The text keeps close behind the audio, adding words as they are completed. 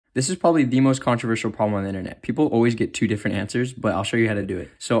This is probably the most controversial problem on the internet. People always get two different answers, but I'll show you how to do it.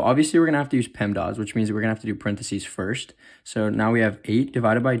 So obviously we're gonna have to use PEMDAS, which means we're gonna have to do parentheses first. So now we have 8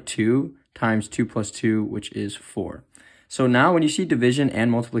 divided by 2 times 2 plus 2, which is 4. So now when you see division and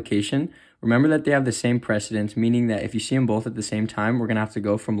multiplication, remember that they have the same precedence, meaning that if you see them both at the same time, we're gonna have to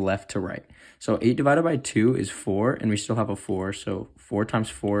go from left to right. So 8 divided by 2 is 4, and we still have a 4, so 4 times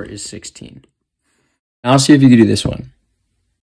 4 is 16. Now let's see if you can do this one.